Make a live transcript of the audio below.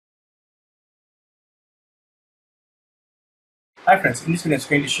Hi friends, in this video I'm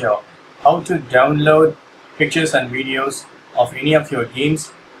going to show how to download pictures and videos of any of your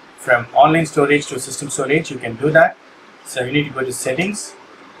games from online storage to system storage. You can do that. So you need to go to settings,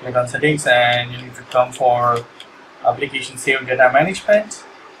 click on settings, and you need to come for application save data management.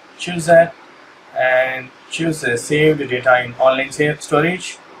 Choose that and choose the save the data in online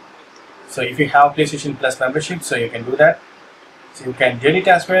storage. So if you have PlayStation Plus membership, so you can do that. So you can delete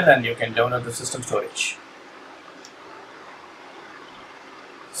as well and you can download the system storage.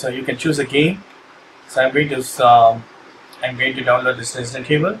 So you can choose a game. So I'm going to download this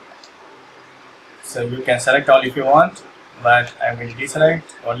Resident Evil. So you can select all if you want, but I'm going to deselect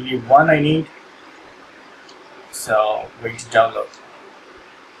only one I need. So I'm going to download.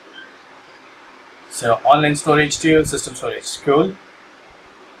 So online storage to system storage. Cool.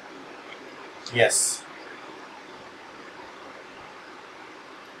 Yes.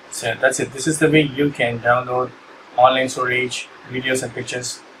 So that's it. This is the way you can download online storage, videos and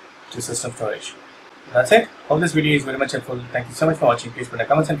pictures to system storage. That's it. Hope this video is very much helpful. Thank you so much for watching. Please put a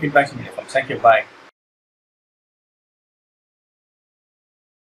comments and feedback in the comments. Thank you. Bye.